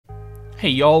Hey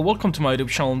y'all, welcome to my YouTube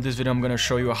channel. In this video I'm gonna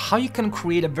show you how you can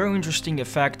create a very interesting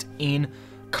effect in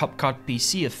CapCut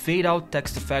PC, a fade out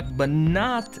text effect, but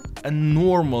not a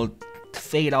normal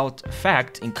fade out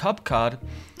effect in CapCut.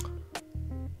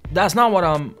 That's not what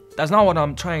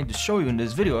I'm trying to show you in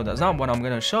this video. That's not what I'm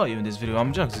gonna show you in this video.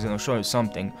 I'm just gonna show you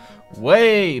something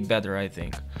way better, I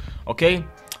think. Okay?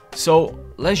 So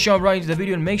let's jump right into the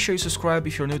video and make sure you subscribe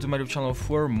if you're new to my YouTube channel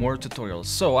for more tutorials.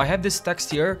 So I have this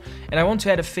text here and I want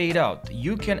to add a fade out.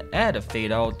 You can add a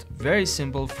fade out, very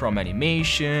simple, from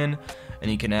animation,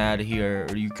 and you can add here,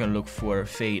 or you can look for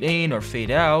fade in or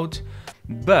fade out.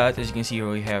 But as you can see here,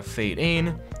 we have fade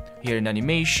in here in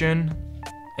animation,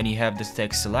 and you have this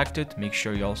text selected. Make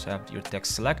sure you also have your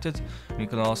text selected. And you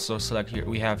can also select here,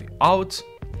 we have out.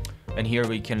 And here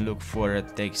we can look for a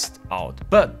text out.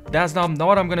 But that's not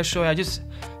what I'm gonna show you. I just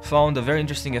found a very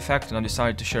interesting effect and I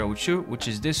decided to share with you, which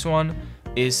is this one.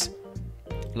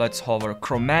 Let's hover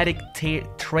chromatic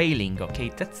trailing.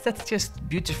 Okay, that's just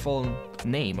beautiful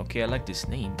name. Okay, I like this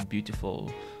name,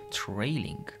 beautiful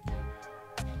trailing.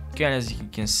 Okay, and as you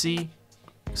can see,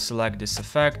 select this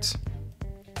effect,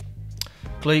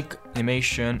 click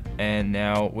animation, and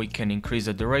now we can increase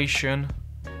the duration.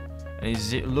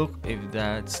 Look, if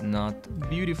that's not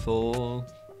beautiful,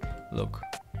 look,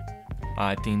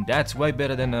 I think that's way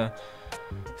better than a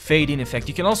fade in effect.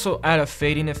 You can also add a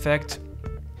fade in effect.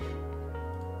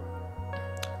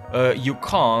 You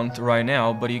can't right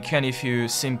now, but you can if you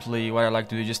simply, what I like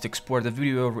to do, just export the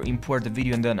video or import the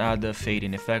video and then add the fade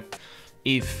in effect.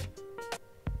 If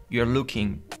you're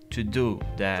looking to do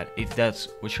that, if that's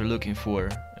what you're looking for,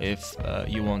 if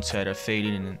you want to add a fade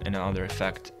in and another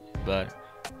effect, but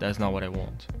that's not what I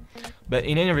want. But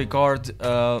in any regard,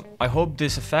 I hope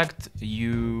this effect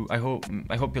I hope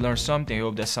you learned something. I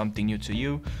hope that's something new to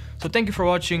you. So thank you for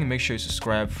watching. Make sure you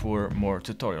subscribe for more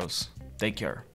tutorials. Take care.